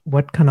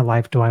what kind of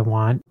life do I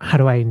want? How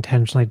do I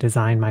intentionally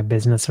design my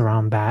business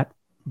around that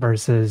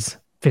versus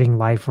fitting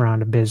life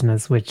around a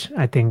business, which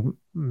I think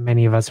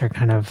many of us are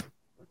kind of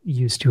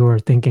used to or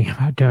thinking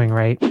about doing,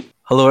 right?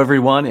 Hello,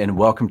 everyone, and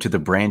welcome to the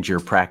Brand Your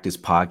Practice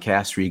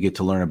podcast, where you get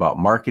to learn about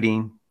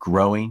marketing,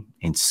 growing,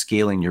 and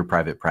scaling your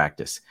private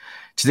practice.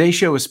 Today's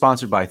show is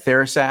sponsored by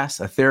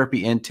TheraSAS, a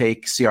therapy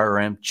intake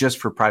CRM just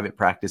for private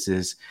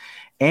practices,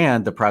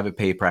 and the Private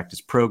Pay Practice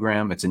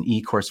Program. It's an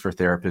e-course for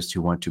therapists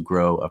who want to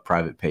grow a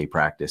private pay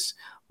practice.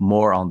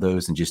 More on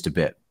those in just a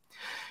bit.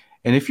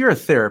 And if you're a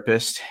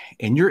therapist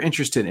and you're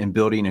interested in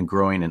building and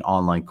growing an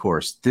online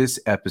course,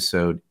 this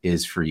episode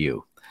is for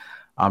you.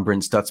 I'm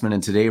Brent Stutzman,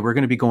 and today we're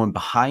going to be going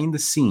behind the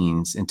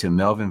scenes into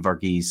Melvin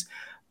Varghese,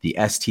 the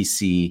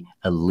STC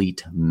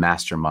Elite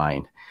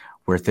Mastermind,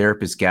 where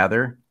therapists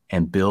gather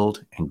and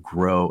build and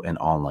grow an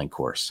online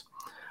course.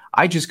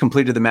 I just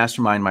completed the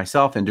mastermind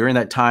myself, and during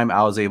that time,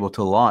 I was able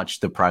to launch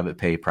the Private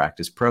Pay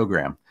Practice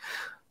Program.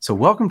 So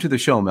welcome to the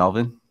show,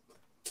 Melvin.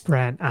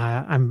 Brent,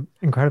 I'm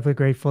incredibly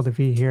grateful to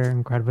be here,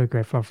 incredibly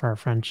grateful for our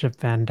friendship,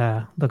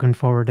 and looking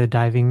forward to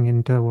diving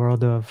into the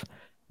world of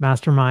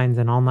masterminds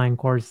and online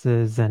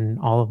courses and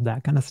all of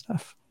that kind of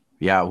stuff.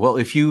 Yeah, well,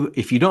 if you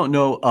don't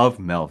know of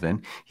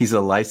Melvin, he's a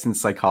licensed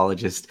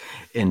psychologist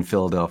in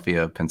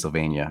Philadelphia,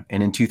 Pennsylvania.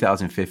 And in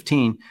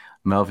 2015,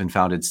 Melvin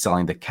founded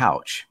Selling the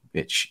Couch,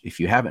 which, if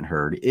you haven't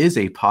heard, is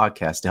a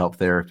podcast to help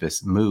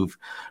therapists move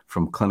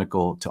from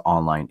clinical to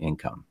online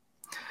income.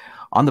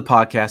 On the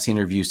podcast, he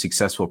interviews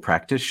successful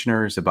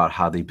practitioners about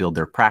how they build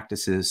their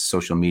practices,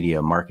 social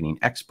media marketing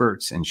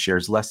experts, and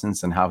shares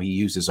lessons on how he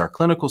uses our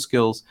clinical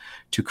skills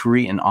to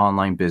create an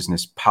online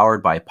business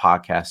powered by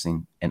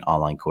podcasting and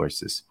online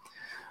courses.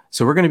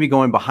 So we're going to be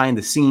going behind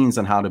the scenes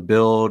on how to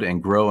build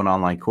and grow an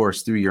online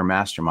course through your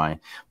mastermind.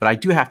 But I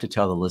do have to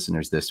tell the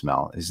listeners this,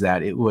 Mel, is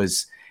that it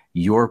was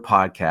your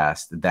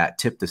podcast that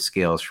tipped the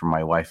scales for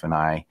my wife and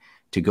I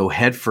to go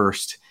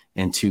headfirst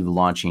into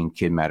launching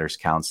Kid Matters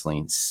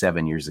Counseling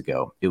 7 years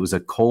ago. It was a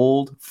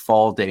cold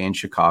fall day in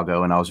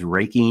Chicago, and I was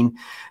raking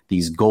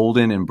these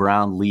golden and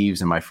brown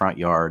leaves in my front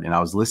yard, and I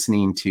was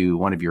listening to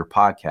one of your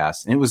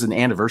podcasts, and it was an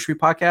anniversary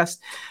podcast.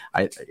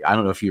 I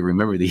don't know if you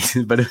remember these,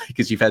 but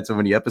because you've had so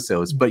many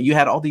episodes, but you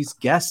had all these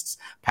guests,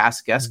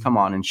 past guests, come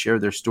on and share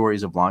their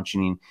stories of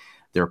launching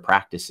their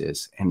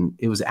practices. And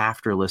it was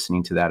after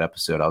listening to that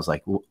episode, I was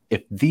like, well,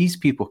 if these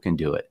people can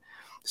do it,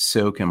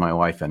 so can my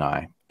wife and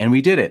I. And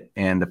we did it.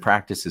 And the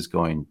practice is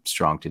going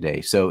strong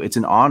today. So it's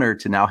an honor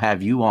to now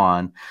have you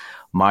on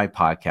my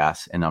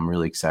podcast. And I'm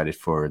really excited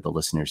for the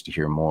listeners to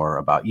hear more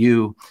about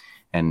you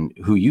and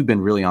who you've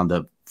been really on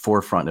the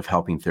forefront of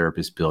helping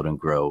therapists build and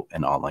grow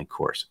an online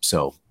course.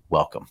 So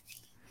welcome.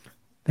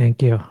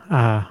 Thank you.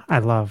 I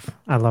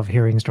love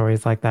hearing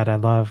stories like that. I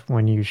love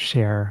when you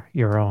share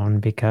your own,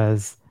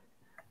 because,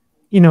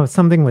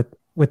 something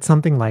with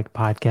something like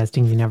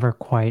podcasting, you never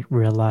quite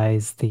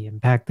realize the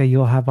impact that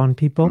you'll have on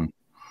people. Mm-hmm.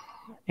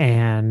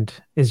 And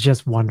it's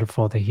just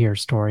wonderful to hear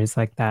stories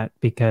like that,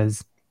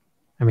 because,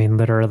 I mean,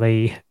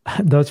 literally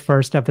those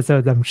first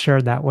episodes, I'm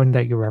sure that one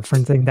that you're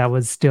referencing, that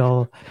was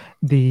still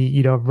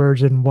the,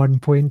 version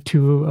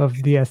 1.2 of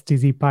the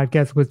STZ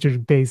podcast, which is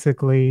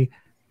basically,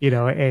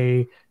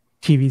 a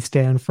TV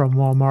stand from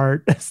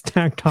Walmart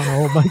stacked on a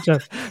whole bunch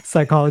of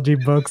psychology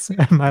books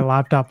and my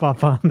laptop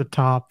up on the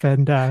top,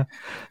 and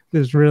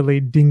this really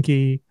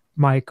dinky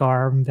mic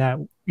arm that,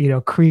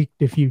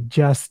 creaked if you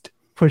just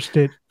pushed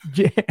it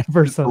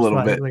ever so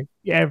slightly.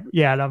 Yeah,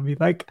 and I'll be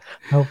like,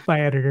 I hope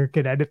my editor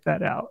can edit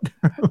that out.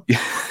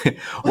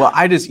 Well,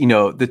 I just,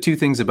 the two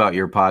things about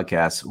your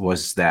podcast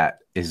was that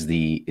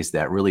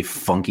really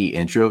funky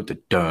intro to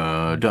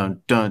dun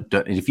dun dun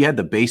dun. And if you had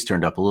the bass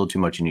turned up a little too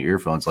much in your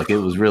earphones, like it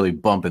was really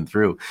bumping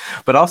through,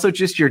 but also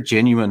just your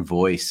genuine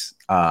voice.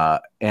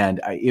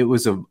 It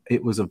was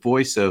a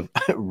voice of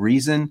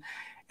reason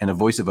and a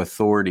voice of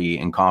authority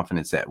and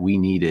confidence that we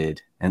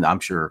needed, and I'm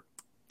sure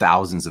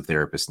thousands of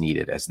therapists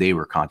needed as they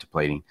were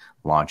contemplating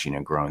launching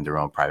and growing their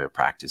own private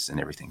practice and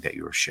everything that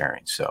you were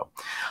sharing. So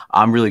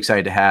I'm really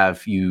excited to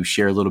have you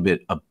share a little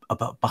bit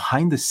about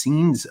behind the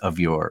scenes of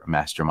your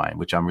mastermind,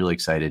 which I'm really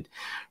excited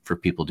for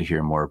people to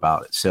hear more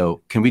about it.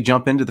 So can we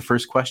jump into the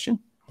first question?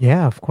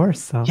 Yeah, of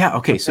course. Yeah.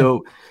 Okay.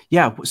 So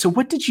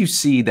what did you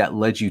see that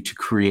led you to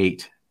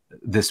create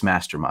this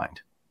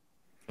mastermind?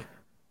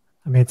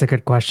 I mean, it's a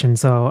good question.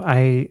 So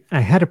I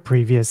had a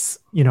previous,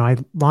 I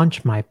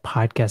launched my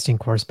podcasting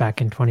course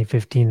back in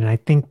 2015, and I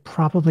think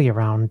probably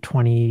around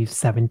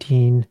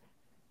 2017,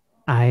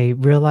 I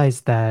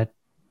realized that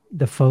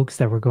the folks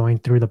that were going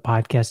through the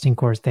podcasting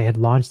course, they had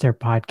launched their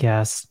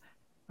podcasts,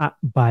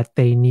 but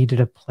they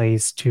needed a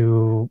place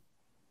to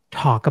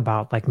talk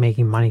about like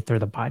making money through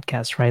the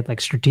podcast, right?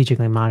 Like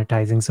strategically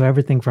monetizing. So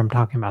everything from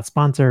talking about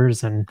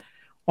sponsors and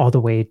all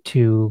the way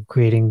to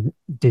creating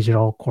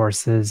digital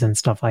courses and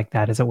stuff like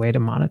that as a way to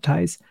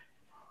monetize.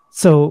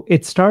 So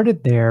it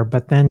started there,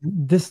 but then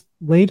this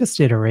latest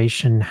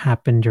iteration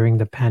happened during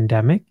the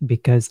pandemic,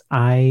 because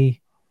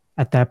I,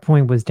 at that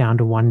point, was down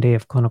to 1 day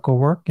of clinical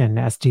work and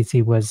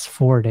STC was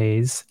 4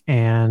 days.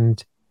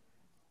 And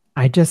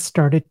I just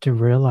started to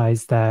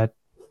realize that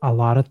a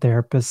lot of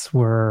therapists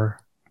were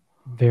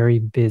very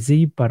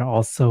busy, but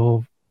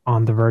also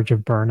on the verge of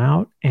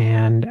burnout.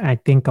 And I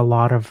think a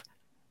lot of,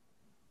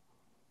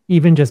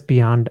 even just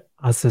beyond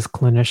us as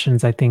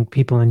clinicians, I think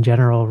people in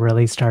general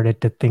really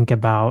started to think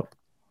about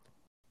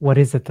what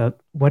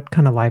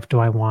kind of life do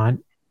I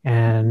want?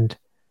 And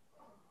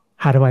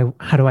how do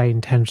I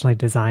intentionally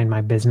design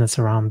my business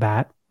around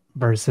that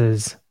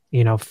versus,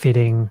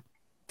 fitting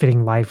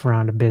life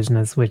around a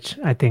business, which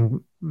I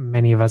think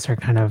many of us are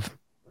kind of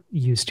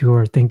used to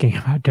or thinking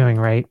about doing,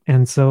 right?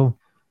 And so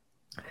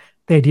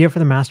the idea for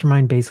the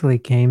mastermind basically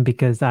came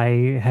because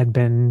I had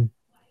been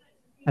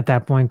at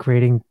that point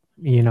creating,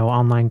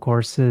 online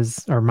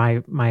courses, or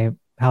my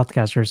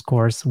healthcasters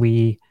course.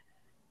 We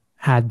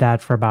had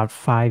that for about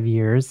 5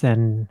 years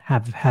and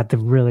have had the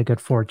really good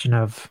fortune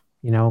of,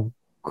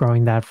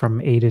 growing that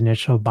from 8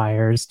 initial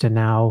buyers to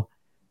now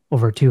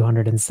over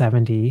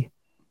 270.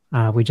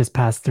 We just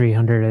passed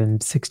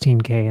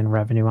 316K in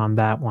revenue on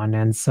that one.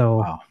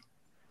 Wow.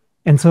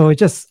 And so it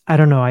just, I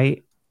don't know,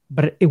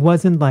 but it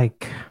wasn't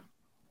like,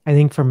 I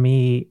think for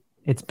me,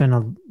 it's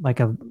been like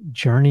a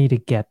journey to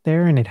get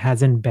there. And it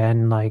hasn't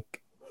been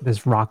like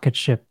this rocket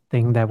ship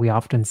thing that we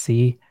often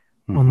see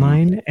Hmm.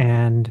 online.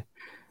 And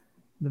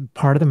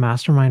part of the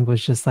mastermind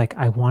was just like,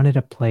 I wanted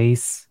a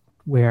place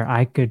where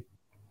I could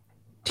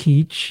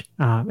teach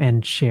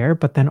and share,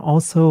 but then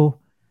also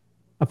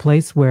a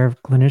place where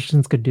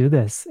clinicians could do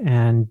this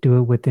and do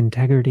it with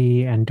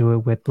integrity and do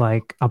it with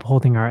like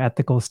upholding our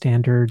ethical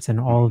standards and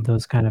all of Hmm.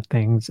 those kind of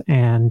things.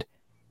 And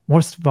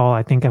most of all,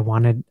 I think I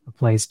wanted a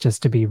place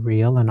just to be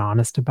real and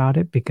honest about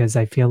it, because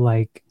I feel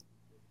like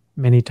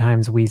many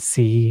times we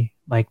see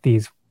like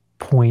these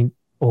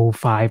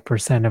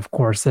 0.05% of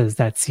courses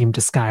that seem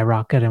to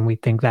skyrocket and we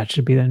think that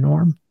should be the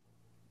norm.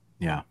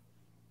 Yeah.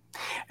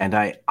 And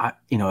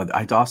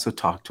I'd also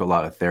talked to a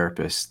lot of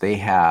therapists. They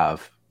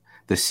have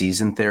the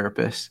seasoned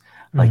therapists,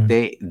 like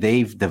Mm,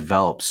 they've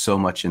developed so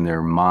much in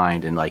their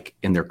mind and like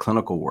in their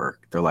clinical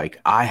work. They're like,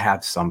 I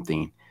have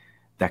something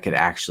that could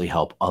actually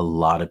help a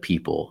lot of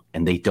people,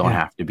 and they don't yeah.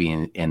 have to be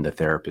in the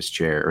therapist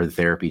chair or the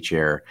therapy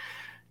chair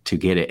to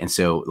get it. And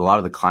so a lot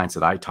of the clients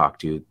that I talk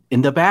to,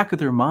 in the back of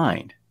their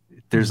mind,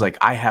 there's Mm, like,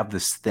 I have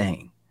this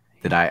thing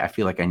that yeah. I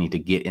feel like I need to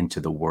get into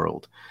the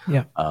world.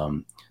 Yeah.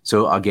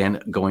 So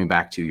again, going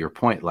back to your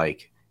point,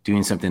 like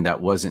doing something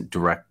that wasn't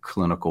direct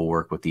clinical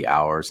work with the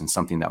hours and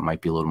something that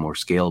might be a little more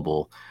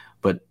scalable,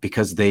 but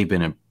because they've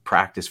been in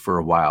practice for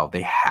a while,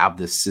 they have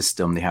this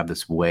system, they have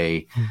this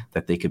way Mm,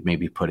 that they could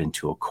maybe put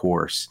into a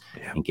course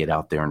yeah. and get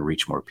out there and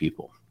reach more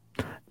people.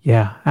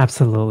 Yeah,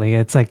 absolutely.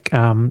 It's like,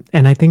 and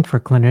I think for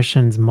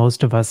clinicians,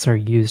 most of us are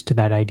used to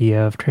that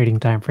idea of trading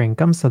time for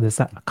income. So this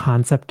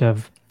concept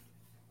of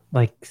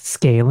like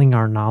scaling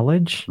our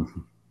knowledge,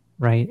 Mhm.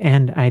 right?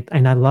 And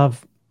I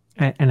love,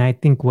 and I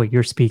think what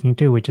you're speaking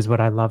to, which is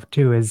what I love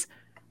too, is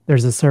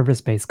there's a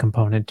service-based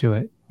component to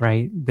it,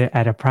 right?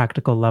 At a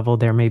practical level,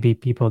 there may be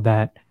people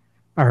that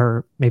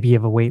are, maybe you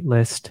have a wait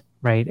list,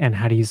 right? And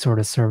how do you sort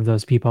of serve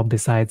those people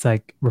besides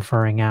like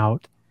referring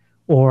out?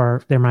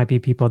 Or there might be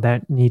people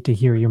that need to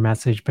hear your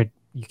message, but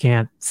you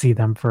can't see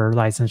them for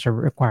licensure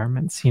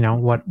requirements.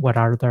 What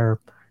other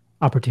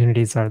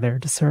opportunities are there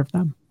to serve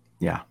them?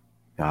 Yeah.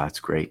 Yeah, that's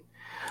great.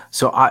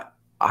 So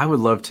I would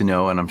love to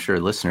know, and I'm sure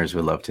listeners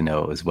would love to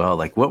know as well,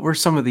 like what were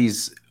some of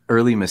these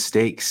early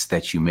mistakes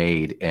that you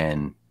made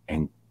in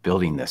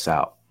building this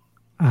out?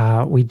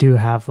 We do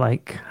have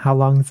like, how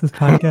long is this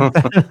podcast?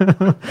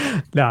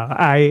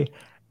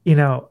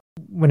 No,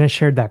 when I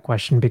shared that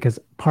question, because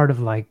part of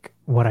like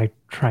what I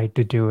tried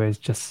to do is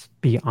just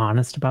be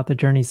honest about the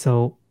journey.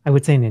 So I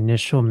would say an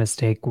initial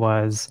mistake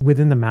was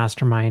within the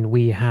mastermind,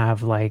 we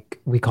have like,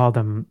 we call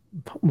them,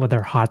 well,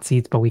 they're hot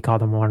seats, but we call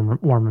them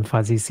warm and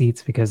fuzzy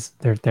seats because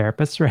they're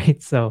therapists,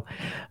 right? So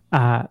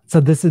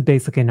this is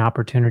basically an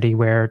opportunity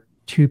where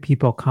two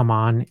people come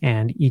on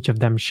and each of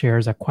them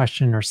shares a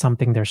question or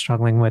something they're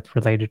struggling with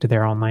related to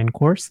their online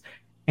course,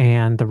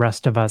 and the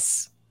rest of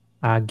us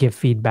give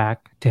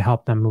feedback to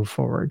help them move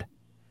forward.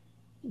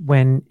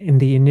 When in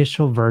the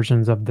initial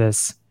versions of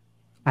this,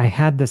 I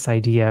had this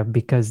idea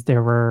because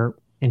there were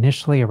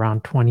initially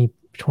around 20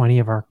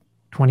 of our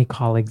 20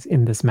 colleagues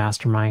in this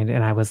mastermind.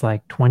 And I was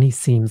like, 20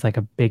 seems like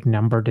a big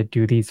number to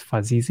do these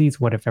fuzzies.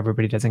 What if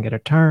everybody doesn't get a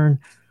turn?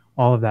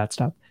 All of that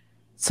stuff.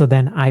 So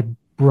then I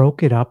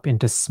broke it up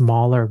into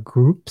smaller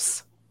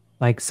groups.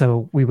 Like,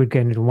 so we would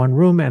get into one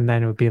room and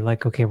then it would be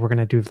like, okay, we're going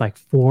to do like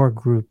four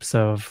groups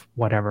of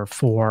whatever,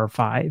 four or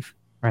five,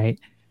 right?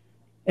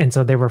 And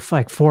so there were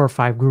like four or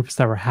five groups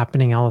that were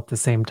happening all at the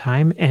same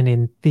time. And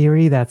in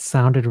theory, that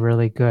sounded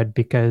really good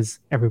because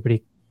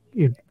everybody,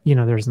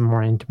 there's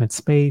more intimate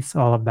space,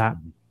 all of that.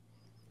 Mhm.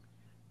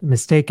 The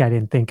mistake I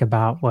didn't think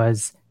about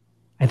was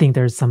I think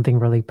there's something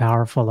really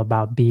powerful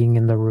about being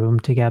in the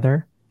room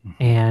together Mhm.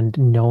 and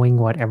knowing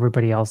what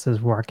everybody else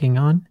is working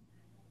on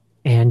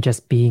and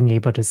just being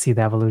able to see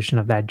the evolution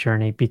of that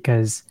journey.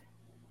 Because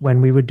when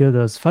we would do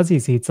those fuzzy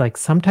seats, like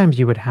sometimes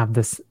you would have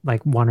this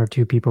like one or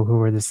two people who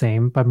were the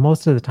same, but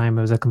most of the time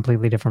it was a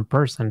completely different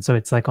person. So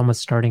it's like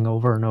almost starting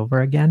over and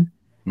over again.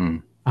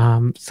 Mm.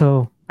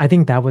 So I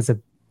think that was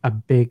a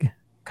big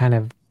kind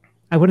of,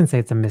 I wouldn't say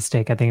it's a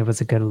mistake. I think it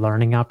was a good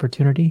learning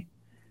opportunity.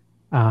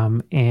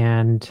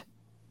 And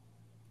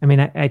I mean,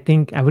 I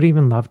think I would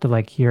even love to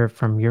like hear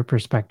from your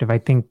perspective. I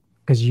think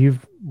because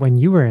when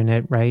you were in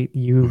it, right?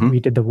 We Hmm.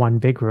 did the one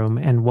big room,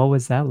 and what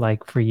was that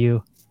like for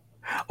you?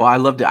 Well, I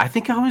loved it. I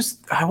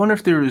wonder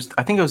if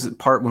I think it was the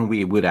part when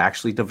we would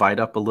actually divide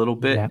up a little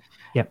bit Yeah.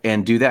 Yep.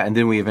 and do that. And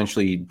then we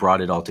eventually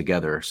brought it all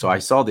together. So I Yeah.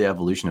 saw the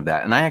evolution of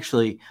that. And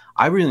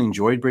I really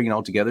enjoyed bringing it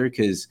all together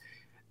because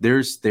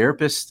there's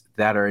therapists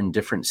that are in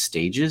different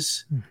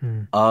stages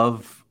Hmm.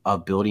 of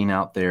building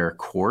out their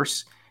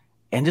course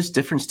and just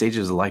different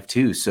stages of life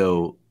too.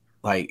 So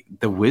like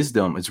the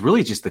wisdom, it's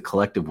really just the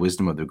collective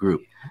wisdom of the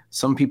group.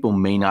 Some people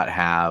may not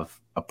have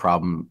a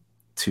problem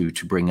to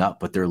bring up,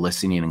 but they're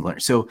listening and learning.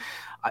 So,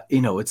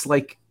 it's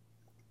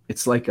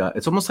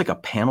almost like a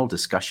panel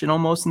discussion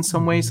almost in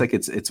some ways. Hmm. Like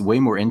it's way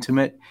more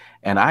intimate.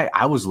 And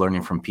I was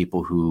learning from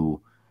people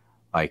who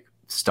like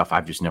stuff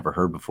I've just never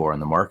heard before in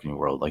the marketing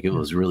world. Like it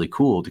was really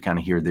cool to kind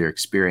of hear their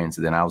experience.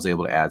 And then I was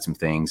able to add some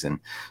things. And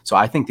so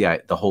I think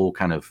the whole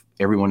kind of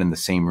everyone in the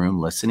same room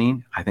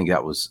listening, I think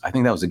that was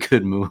a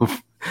good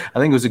move. I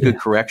think it was a Yeah. good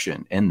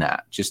correction in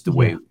that, Yeah. just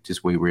way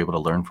we were able to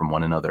learn from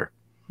one another.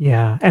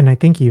 Yeah. And I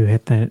think you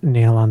hit the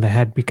nail on the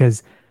head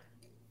because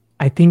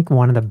I think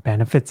one of the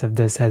benefits of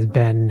this has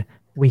been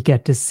we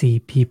get to see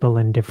people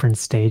in different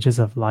stages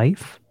of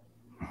life,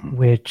 Mhm.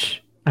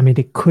 which I mean,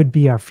 it could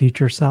be our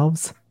future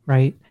selves,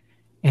 right?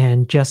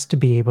 And just to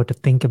be able to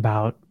think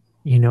about,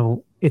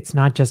 it's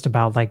not just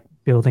about like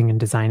building and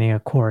designing a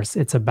course,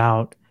 it's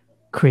about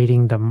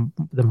creating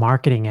the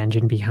marketing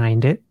engine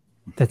behind it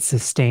that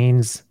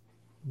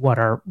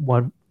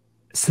what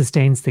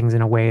sustains things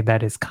in a way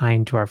that is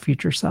kind to our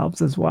future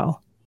selves as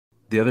well.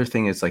 The other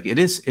thing is like it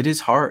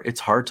is hard.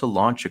 It's hard to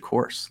launch a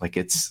course.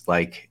 It's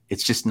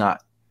just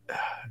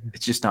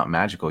not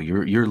magical.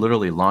 You're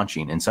literally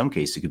launching. In some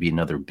cases, it could be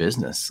another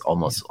business Yeah.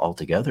 almost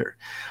altogether.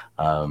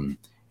 Um,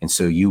 and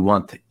so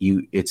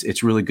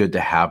it's really good to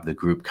have the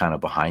group kind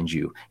of behind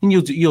you, and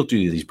you'll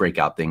do these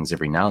breakout things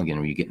every now and again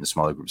where you get into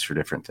smaller groups for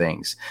different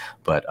things.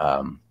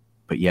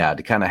 But yeah,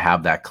 to kind of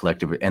have that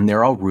collective, and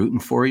they're all rooting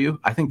for you.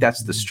 I think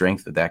that's the Mhm.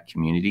 strength of that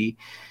community,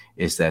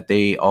 is that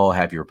they all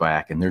have your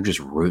back and they're just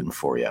rooting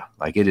for you.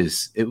 Like it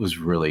was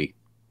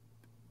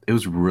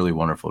really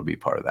wonderful to be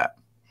part of that.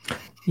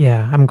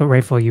 Yeah, I'm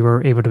grateful you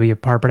were able to be a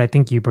part, but I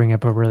think you bring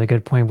up a really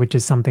good point, which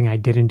is something I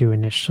didn't do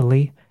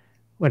initially.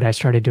 What I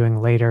started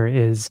doing later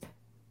is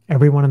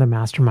every one of the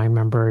mastermind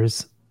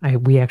members,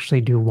 we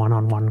actually do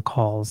one-on-one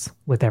calls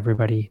with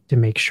everybody to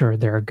make sure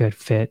they're a good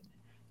fit.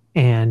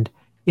 And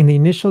in the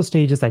initial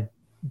stages, I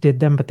did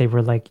them, but they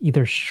were like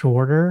either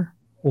shorter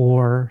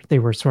or they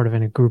were sort of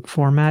in a group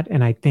format.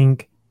 And I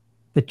think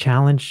the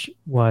challenge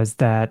was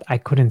that I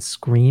couldn't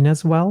screen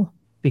as well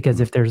because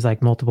Mhm. if there's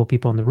like multiple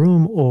people in the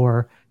room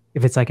or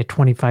if it's like a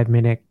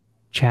 25-minute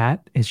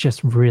chat, it's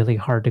just really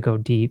hard to go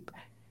deep.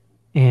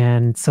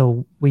 And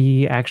so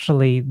we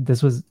actually,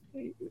 this was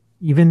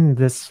even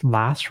this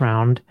last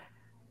round,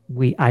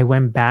 I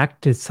went back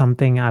to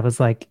something I was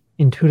like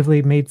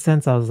intuitively made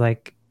sense. I was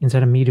like,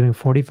 instead of me doing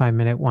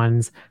 45-minute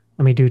ones,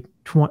 let me do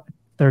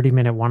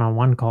 30-minute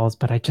one-on-one calls,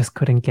 but I just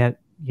couldn't get,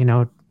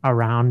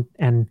 around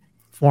and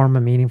form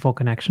a meaningful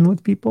connection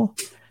with people.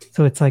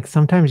 So it's like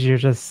sometimes you're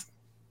just,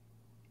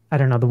 I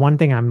don't know, the one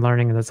thing I'm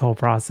learning in this whole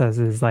process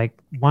is like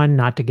one,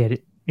 not to get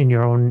it in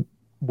your own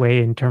way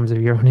in terms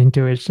of your own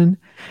intuition.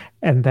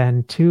 And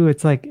then two,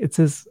 it's like it's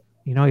this,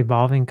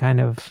 evolving kind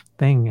of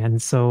thing.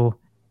 And so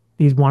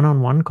these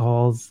one-on-one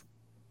calls,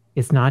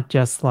 it's not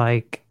just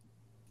like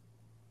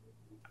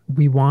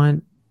we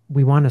want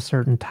we want a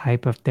certain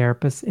type of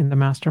therapist in the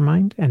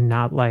mastermind and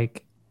not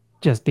like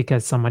just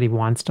because somebody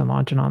wants to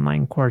launch an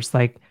online course.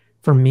 Like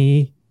for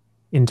me,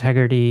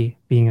 integrity,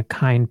 being a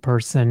kind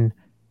person,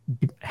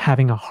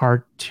 having a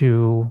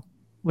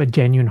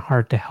genuine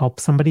heart to help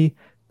somebody,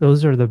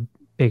 those are the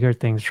bigger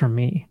things for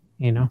me.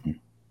 Mhm.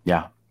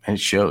 Yeah, and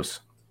it shows.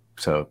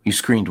 So you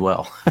screened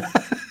well.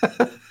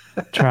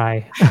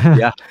 Try.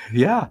 Yeah,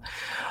 yeah.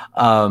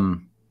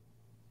 Um,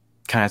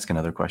 can I ask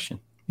another question?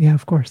 Yeah,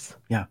 of course.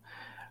 Yeah.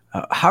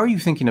 How are you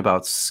thinking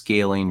about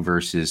scaling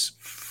versus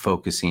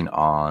focusing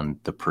on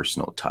the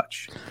personal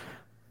touch?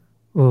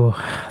 Oh,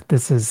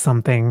 this is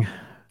something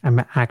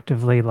I'm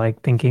actively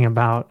like thinking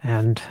about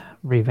and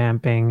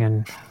revamping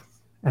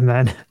and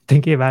then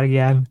thinking about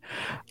again.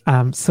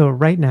 So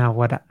right now,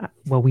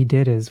 what we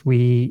did is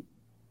we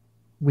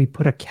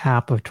put a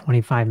cap of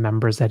 25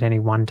 members at any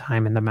one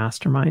time in the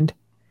mastermind.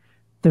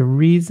 The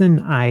reason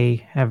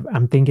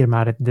I'm thinking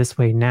about it this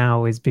way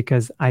now is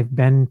because I've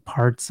been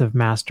parts of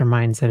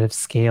masterminds that have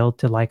scaled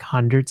to like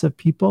hundreds of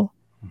people.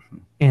 Mhm.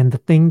 And the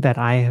thing that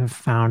I have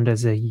found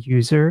as a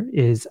user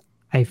is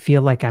I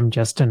feel like I'm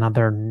just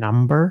another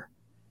number.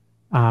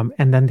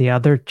 And then the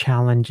other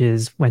challenge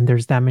is when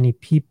there's that many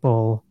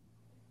people,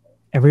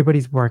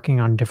 everybody's working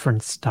on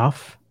different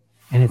stuff.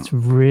 and it's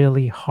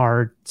really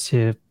hard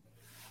to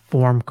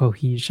form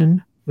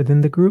cohesion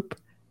within the group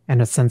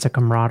and a sense of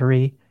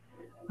camaraderie.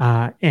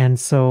 And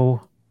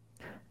so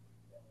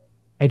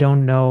I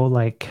don't know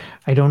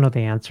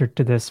the answer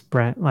to this,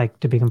 Brent, like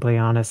to be completely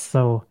honest.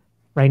 So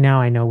right now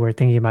I know we're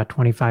thinking about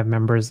 25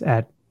 members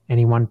at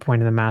any one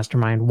point in the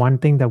mastermind. One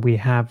thing that we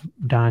have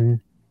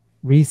done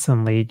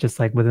recently, just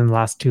like within the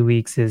last 2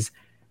 weeks, is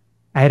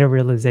I had a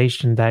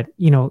realization that,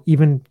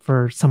 even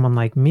for someone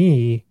like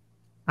me,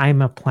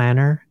 I'm a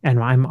planner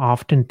and I'm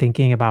often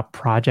thinking about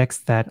projects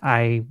that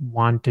I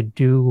want to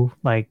do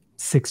like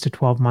 6 to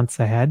 12 months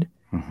ahead.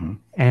 Hmm.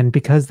 And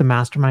because the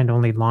mastermind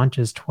only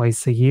launches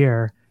twice a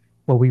year,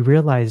 what we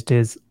realized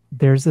is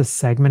there's a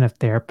segment of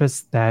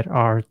therapists that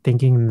are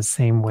thinking in the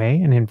same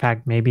way. And in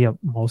fact, maybe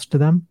most of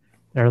them,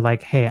 they're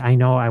like, hey, I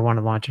know I want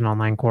to launch an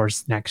online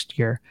course next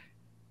year.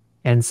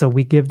 And so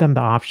we give them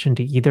the option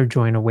to either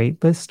join a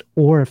wait list,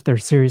 or if they're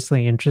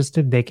seriously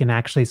interested, they can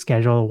actually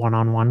schedule a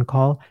one-on-one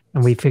call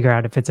and we figure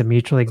out if it's a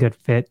mutually good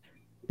fit.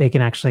 They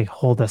can actually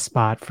hold a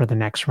spot for the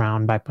next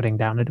round by putting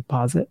down a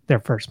deposit their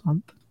first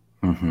month.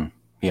 Hmm.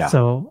 Yeah.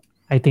 So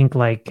I think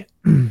like,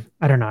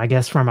 I don't know, I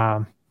guess from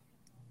a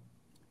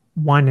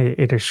one,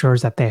 it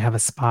assures that they have a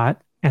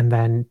spot. And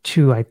then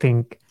two, I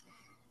think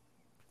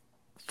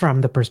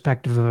from the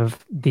perspective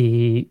of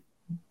the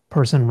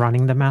person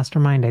running the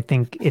mastermind, I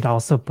think it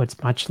also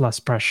puts much less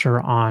pressure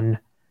on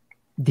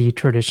the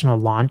traditional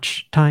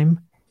launch time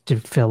to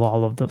fill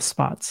all of those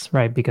spots,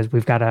 right? Because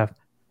we've got a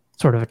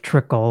sort of a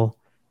trickle,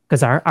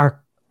 because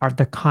our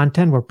the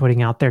content we're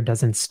putting out there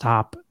doesn't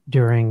stop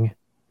during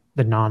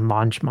the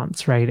non-launch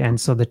months, right?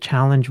 And so the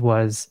challenge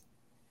was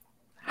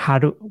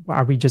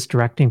are we just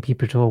directing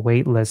people to a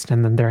wait list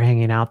and then they're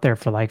hanging out there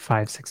for like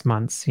 5, 6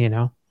 months,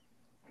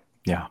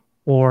 Yeah.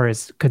 or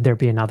could there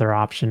be another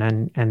option?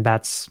 And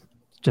that's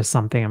just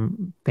something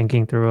I'm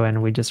thinking through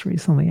and we just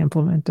recently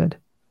implemented.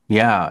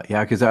 Yeah,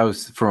 yeah, because I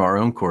was from our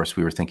own course,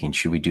 we were thinking,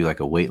 should we do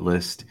like a wait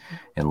list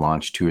and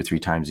launch 2 or 3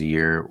 times a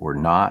year or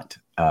not?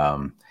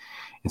 And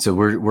so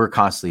we're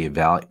constantly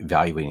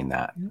evaluating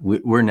that. Yeah.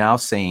 We're now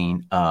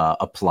saying Mm.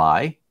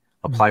 apply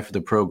for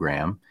the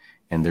program,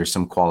 and there's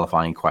some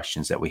qualifying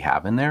questions that we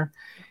have in there,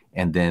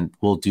 and then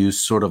we'll do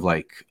sort of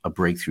like a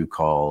breakthrough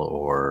call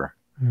or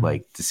Mm.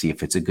 like to see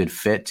if it's a good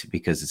fit,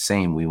 because it's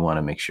saying we want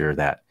to make sure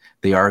that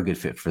they are a good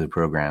fit for the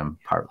program,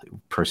 partly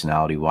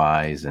personality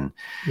wise, and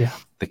Yeah.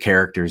 the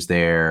characters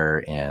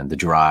there and the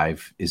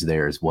drive is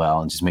there as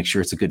well, and just make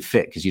sure it's a good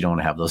fit, because you don't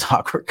want to have those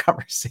awkward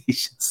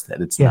conversations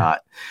that Yeah.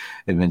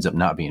 it ends up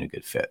not being a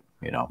good fit.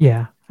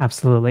 Yeah,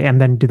 absolutely. And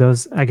then do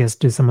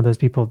some of those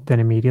people then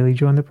immediately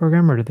join the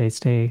program or do they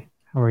stay?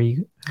 How are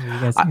you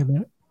guys I, thinking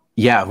about it?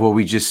 yeah, well,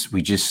 we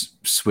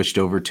just switched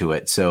over to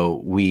it,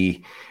 so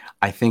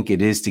I think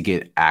it is to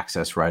get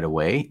access right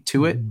away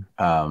to it.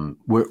 Mhm.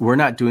 We're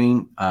not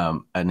doing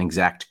an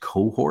exact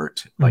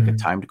cohort, like a Mhm.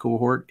 timed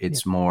cohort. Yeah.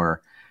 It's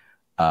more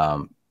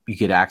you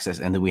get access,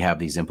 and then we have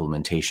these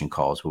implementation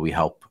calls where we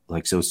help,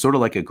 like, so it's sort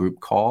of like a group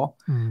call.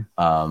 Mhm.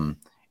 um,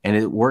 and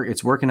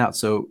it's working out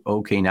so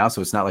okay now,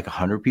 so it's not like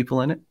 100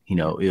 people in it.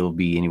 Yeah. It'll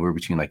be anywhere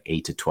between like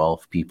 8 to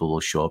 12 people will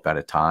show up at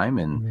a time,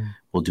 and Mhm.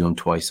 we'll do them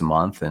twice a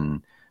month,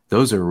 and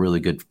those are really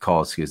good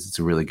calls because it's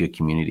a really good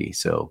community.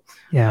 So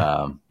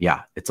Yeah.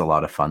 yeah, it's a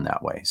lot of fun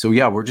that way. So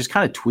yeah, we're just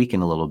kind of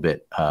tweaking a little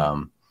bit,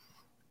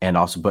 and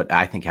also, but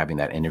I think having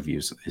that interview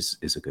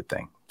is a good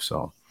thing.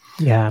 So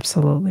Yeah,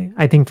 absolutely.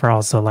 I think for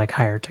also like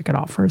higher ticket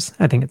offers,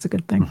 I think it's a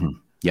good thing.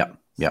 yep, So,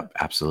 yep,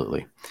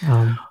 absolutely.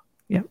 yeah.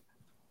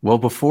 Well,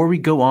 before we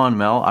go on,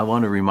 Mel, I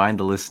want to remind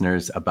the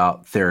listeners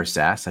about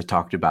TheraSAS. I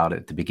talked about it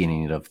at the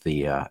beginning of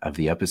the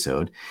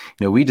episode.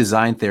 We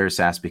designed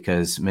TheraSAS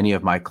because many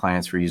of my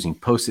clients were using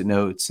Post-it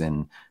notes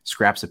and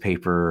scraps of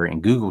paper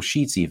and Google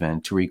Sheets even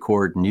to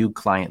record new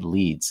client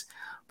leads,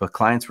 but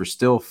clients were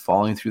still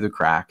falling through the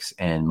cracks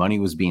and money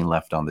was being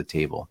left on the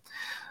table.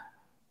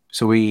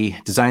 So we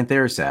designed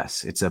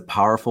TheraSAS. It's a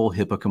powerful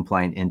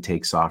HIPAA-compliant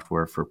intake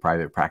software for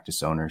private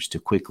practice owners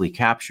to quickly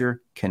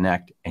capture,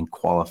 connect, and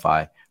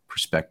qualify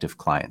prospective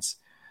clients.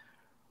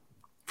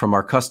 From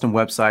our custom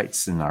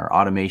websites and our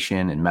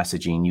automation and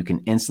messaging, you can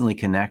instantly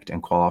connect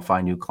and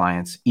qualify new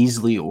clients,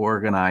 easily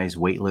organize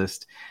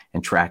waitlist,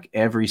 and track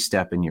every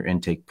step in your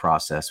intake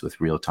process with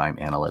real-time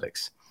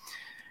analytics.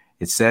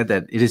 It is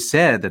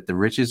said that the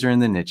riches are in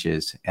the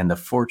niches and the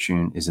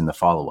fortune is in the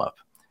follow-up.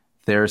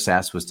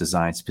 TheraSAS was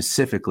designed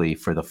specifically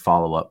for the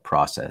follow-up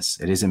process.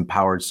 It has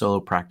empowered solo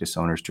practice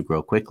owners to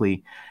grow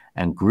quickly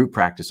and group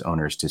practice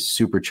owners to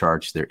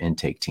supercharge their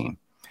intake team.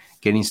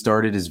 Getting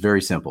started is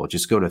very simple.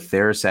 Just go to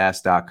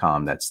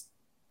therasas.com. That's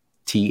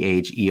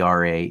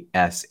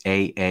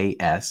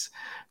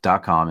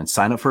THERASAAS.com and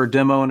sign up for a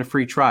demo and a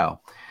free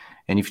trial.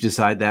 And if you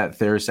decide that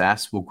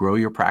TheraSAS will grow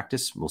your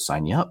practice, we'll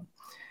sign you up.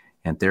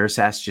 And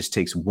TheraSAS just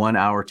takes 1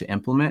 hour to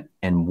implement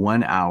and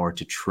 1 hour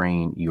to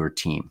train your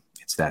team.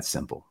 It's that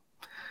simple.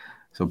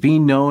 So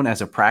being known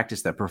as a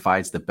practice that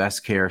provides the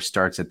best care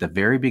starts at the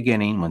very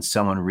beginning when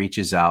someone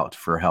reaches out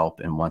for help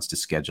and wants to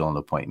schedule an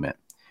appointment.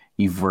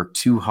 You've worked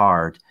too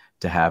hard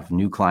to have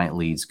new client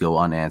leads go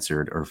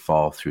unanswered or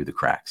fall through the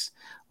cracks.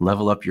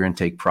 Level up your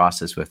intake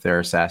process with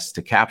TheraSAS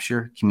to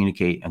capture,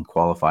 communicate, and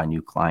qualify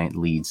new client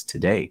leads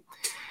today.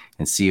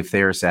 And see if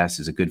TheraSAS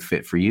is a good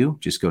fit for you.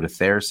 Just go to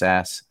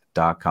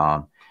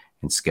therasas.com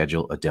and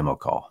schedule a demo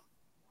call.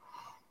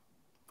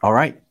 All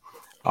right.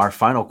 Our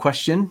final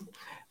question.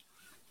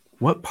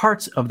 What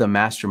parts of the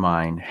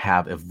Mastermind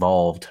have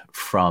evolved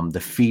from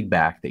the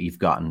feedback that you've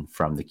gotten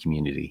from the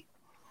community?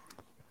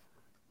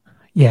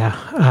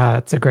 Yeah,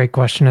 it's a great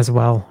question as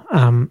well.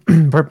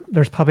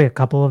 There's probably a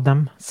couple of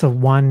them. So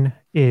one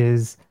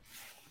is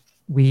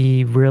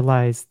we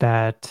realized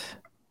that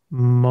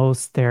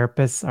most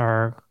therapists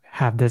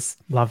have this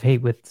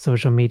love-hate with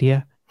social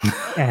media.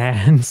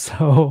 And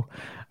so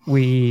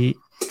we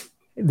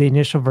the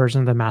initial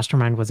version of the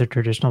Mastermind was a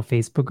traditional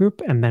Facebook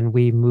group, and then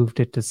we moved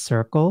it to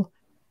Circle.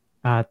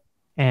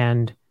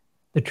 And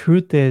the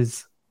truth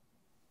is,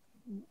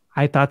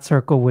 I thought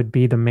Circle would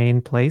be the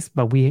main place,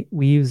 but we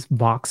use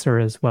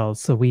Voxer as well.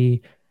 So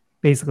we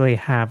basically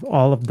have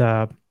all of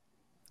the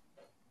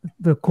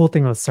cool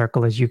thing with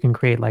Circle is you can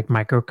create like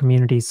micro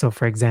communities. So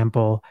for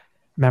example,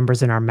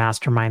 members in our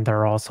mastermind that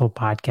are also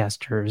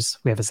podcasters,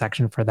 we have a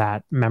section for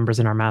that. Members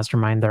in our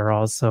mastermind that are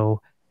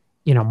also,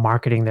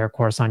 marketing their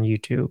course on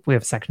YouTube, we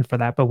have a section for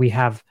that. But we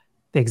have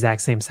the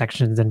exact same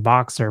sections in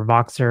Voxer.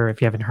 Voxer,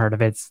 if you haven't heard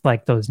of it, it's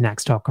like those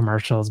Nextel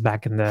commercials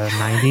back in the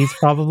 90s,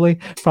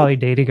 probably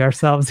dating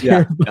ourselves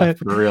here. Yeah, But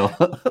for real.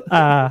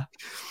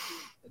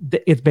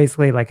 it's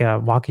basically like a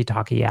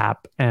walkie-talkie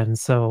app. And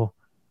so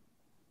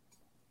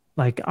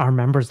like our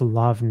members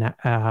love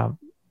I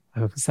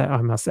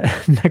almost said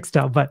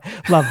Nextel, but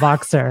love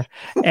Voxer.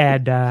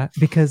 And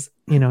because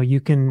you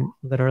can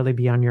literally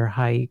be on your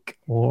hike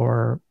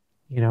or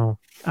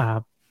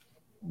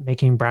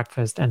making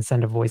breakfast and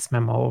send a voice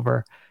memo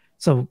over.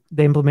 So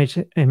the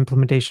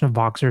implementation of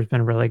Voxer has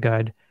been really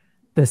good.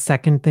 The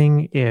second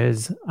thing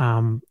is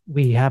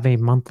we have a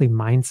monthly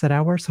mindset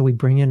hour. So we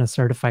bring in a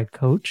certified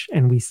coach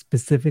and we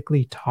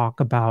specifically talk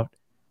about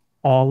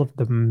all of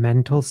the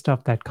mental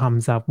stuff that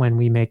comes up when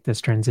we make this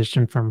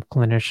transition from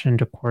clinician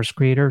to course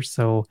creator.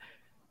 So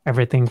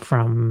everything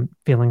from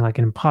feeling like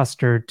an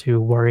imposter to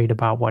worried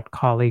about what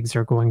colleagues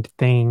are going to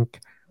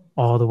think,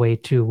 all the way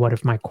to what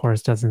if my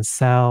course doesn't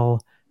sell,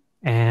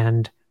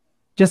 and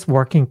just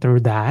working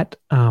through that.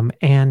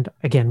 And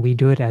again, we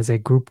do it as a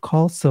group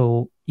call.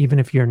 So even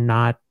if you're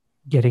not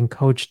getting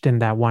coached in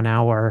that 1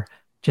 hour,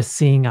 just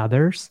seeing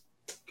others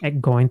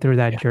and going through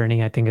that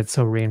journey, I think it's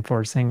so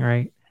reinforcing,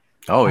 right?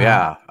 Oh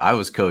yeah, I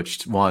was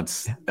coached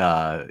once.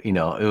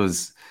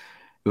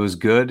 It was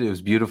good. It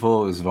was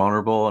beautiful. It was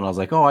vulnerable, and I was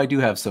like, "Oh, I do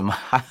have some."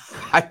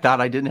 I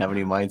thought I didn't have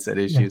any mindset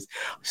Yeah. issues.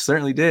 I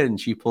certainly did, and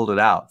she pulled it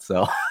out.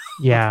 So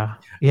Yeah.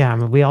 I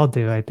mean, we all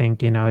do. I think,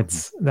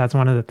 that's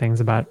one of the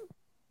things about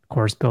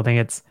course building.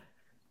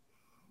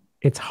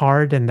 It's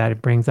hard in that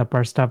it brings up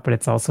our stuff, but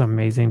it's also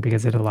amazing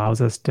because it allows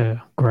us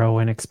to grow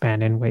and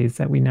expand in ways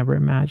that we never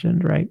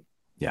imagined, right?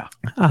 yeah,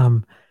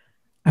 Um,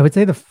 I would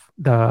say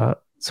the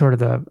sort of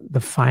the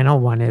final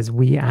one is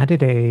we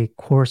added a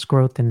course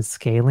growth and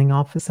scaling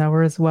office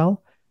hour as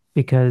well,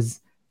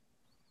 because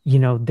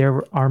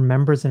there are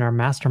members in our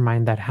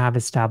mastermind that have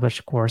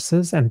established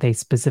courses and they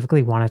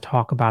specifically want to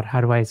talk about how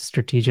do I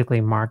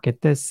strategically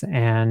market this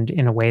and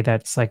in a way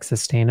that's like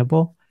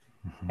sustainable.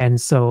 And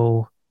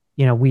so,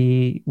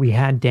 we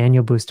had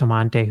Daniel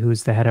Bustamante,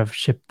 who's the head of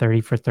Ship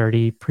 30 for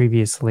 30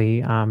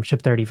 previously.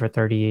 Ship 30 for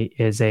 30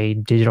 is a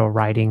digital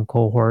writing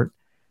cohort.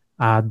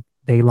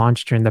 They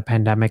launched during the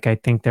pandemic. I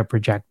think they're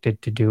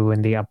projected to do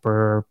in the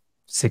upper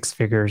six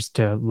figures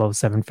to low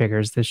seven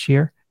figures this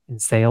year in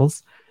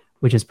sales,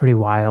 which is pretty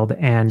wild.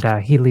 And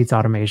he leads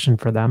automation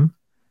for them.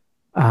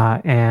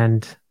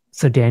 And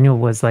so Daniel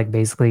was like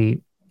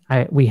basically,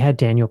 we had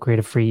Daniel create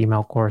a free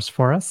email course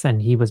for us, and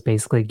he was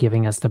basically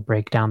giving us the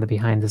breakdown, the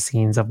behind the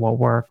scenes of what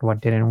worked, what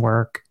didn't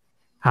work,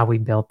 how we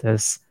built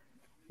this.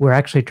 We're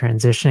actually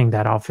transitioning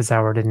that office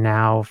hour to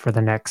now for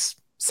the next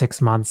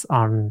 6 months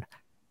on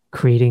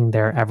creating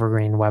their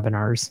evergreen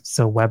webinars.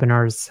 So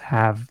webinars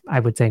have, I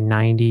would say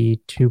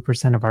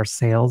 92% of our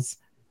sales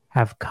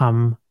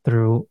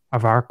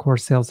of our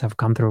course sales have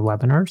come through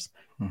webinars.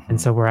 And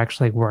so we're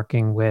actually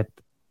working with,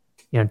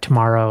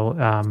 tomorrow,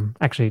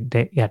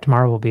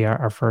 tomorrow will be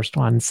our first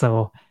one.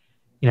 So,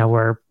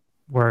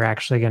 we're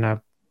actually going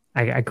to,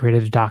 I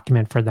created a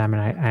document for them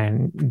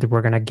and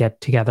we're going to get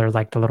together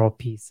like the little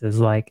pieces,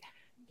 like,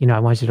 I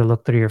want you to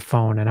look through your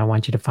phone and I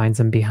want you to find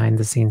some behind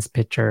the scenes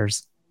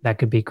pictures that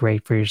could be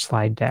great for your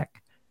slide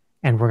deck.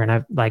 And we're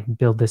going to like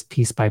build this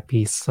piece by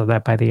piece so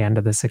that by the end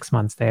of the 6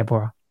 months, they have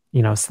a,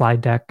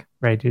 slide deck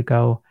ready to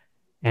go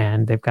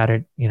and they've got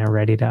it,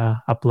 ready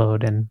to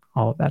upload and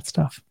all of that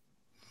stuff.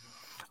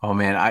 Oh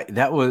man,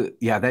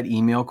 that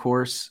email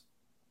course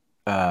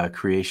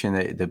creation,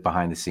 that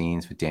behind the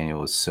scenes with Daniel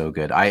was so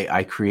good.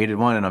 I created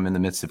one and I'm in the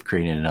midst of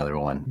creating another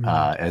one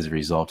as a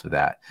result of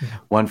that. Yeah.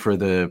 One for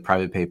the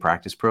private pay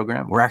practice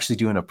program. We're actually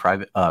doing a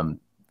private,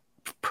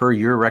 per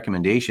your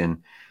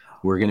recommendation,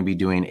 we're going to be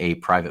doing a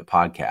private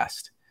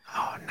podcast.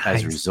 Oh,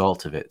 as a nice.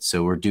 result of it.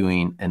 So we're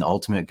doing an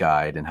ultimate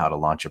guide in how to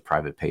launch a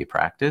private pay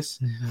practice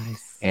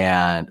Nice.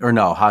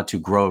 how to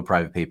grow a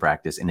private pay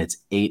practice. And it's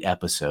 8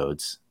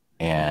 episodes.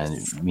 And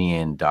Nice. me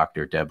and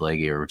Dr. Deb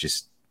Legge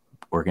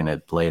we're going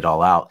to lay it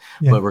all out,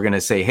 Yeah. but we're going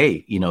to say,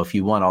 hey, if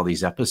you want all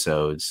these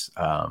episodes,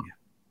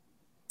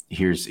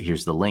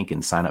 here's the link,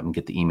 and sign up and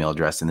get the email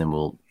address, and then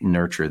we'll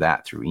nurture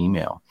that through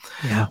email.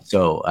 Yeah.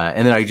 So,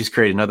 and then I just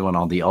created another one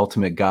on the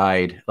ultimate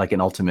guide, like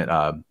an ultimate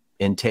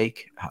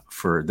intake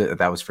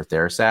that was for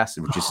Therasast.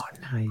 And Nice.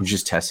 we're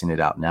just testing it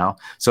out now.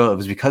 So it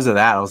was because of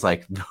that, I was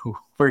like,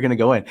 we're going to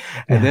go in.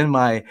 Yeah. And then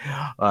my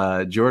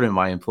Jordan,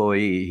 my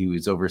employee, he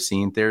was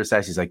overseeing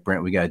Therasast, he's like,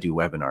 Brent, we got to do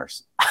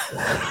webinars.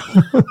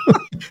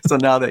 So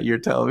now that you're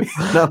telling me,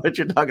 now that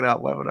you're talking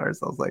about webinars,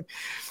 I was like,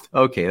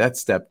 okay,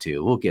 that's step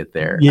 2. We'll get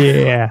there.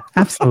 Yeah,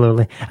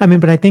 absolutely. I mean,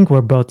 but I think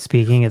we're both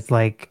speaking. It's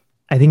like,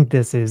 I think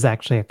this is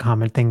actually a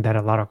common thing that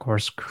a lot of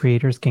course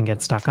creators can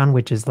get stuck on,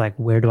 which is like,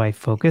 where do I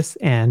focus?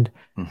 And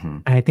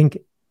I think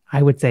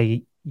I would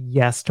say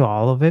yes to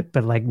all of it,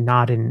 but like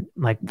not in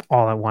like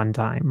all at one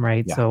time,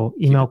 right? Yeah. So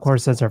email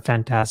courses are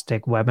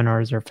fantastic.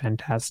 Webinars are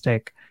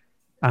fantastic.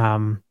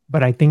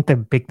 But I think the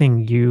big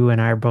thing you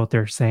and I both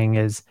are saying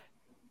is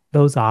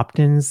those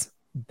opt-ins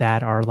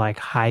that are like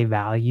high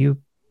value,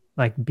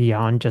 like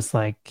beyond just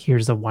like,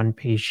 here's a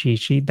one-page cheat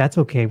sheet. That's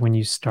okay when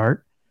you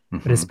start,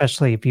 but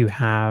especially if you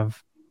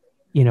have,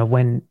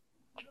 when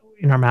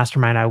in our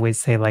mastermind, I always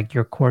say like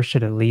your course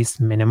should at least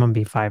minimum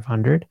be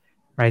 500,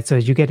 right? So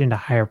as you get into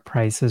higher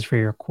prices for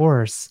your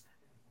course,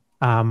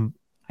 I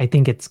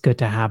think it's good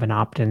to have an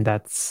opt-in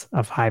that's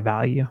of high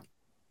value.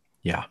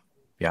 Yeah.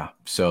 Yeah.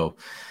 So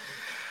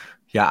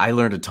yeah, I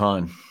learned a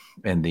ton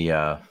in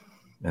the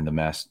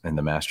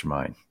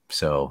mastermind.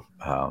 So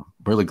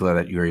really glad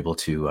that you were able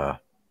to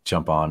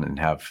jump on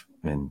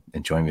and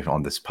join me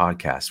on this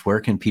podcast. Where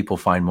can people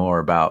find more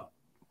about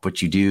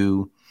what you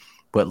do?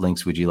 What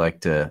links would you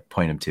like to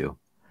point them to?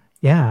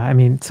 Yeah, I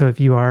mean, so if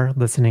you are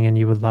listening and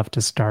you would love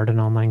to start an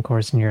online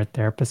course and you're a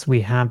therapist,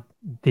 we have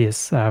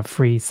this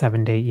free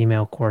 7-day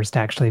email course to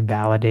actually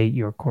validate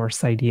your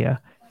course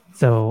idea.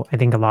 So I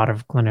think a lot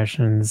of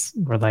clinicians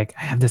were like,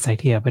 I have this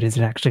idea, but is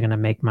it actually going to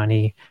make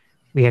money?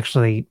 We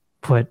actually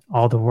put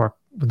all the work,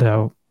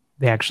 the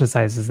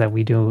exercises that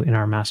we do in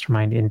our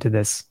mastermind into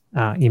this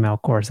email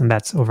course, and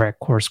that's over at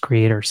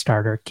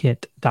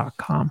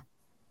coursecreatorstarterkit.com.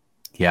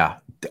 Yeah.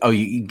 Oh,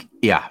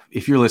 yeah.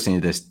 If you're listening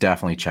to this,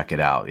 definitely check it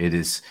out. It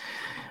is,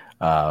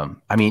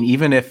 I mean,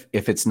 even if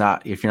you're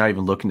not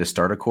even looking to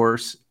start a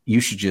course, you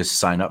should just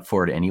sign up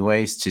for it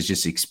anyways to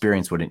just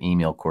experience what an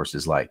email course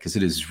is like, because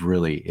it is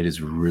really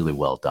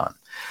well done.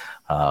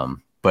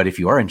 But if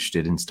you are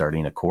interested in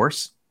starting a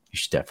course, you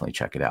should definitely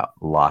check it out.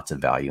 Lots of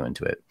value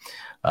into it.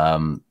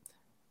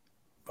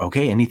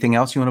 Okay. Anything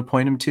else you want to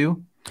point them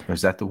to? Or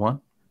is that the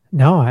one?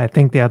 No, I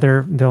think the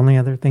only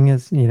other thing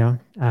is, I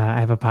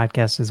have a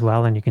podcast as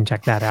well, and you can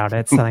check that out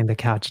at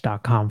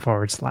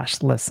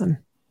sellingthecouch.com/listen.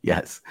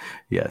 Yes.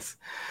 Yes.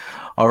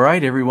 All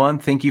right, everyone.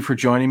 Thank you for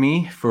joining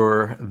me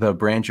for the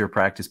Brand Your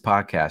Practice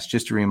podcast.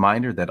 Just a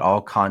reminder that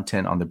all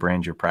content on the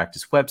Brand Your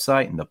Practice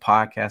website and the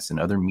podcast and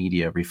other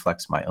media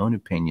reflects my own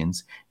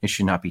opinions and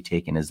should not be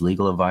taken as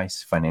legal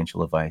advice,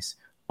 financial advice,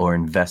 or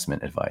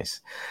investment advice.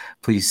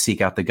 Please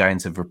seek out the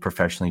guidance of a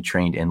professionally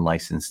trained and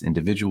licensed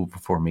individual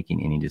before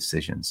making any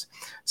decisions.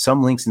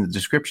 Some links in the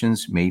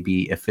descriptions may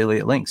be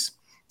affiliate links.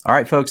 All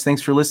right, folks,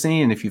 thanks for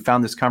listening. And if you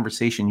found this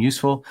conversation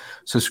useful,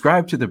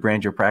 subscribe to the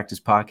Brand Your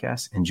Practice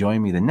podcast and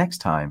join me the next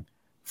time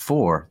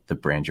for the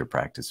Brand Your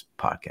Practice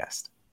podcast.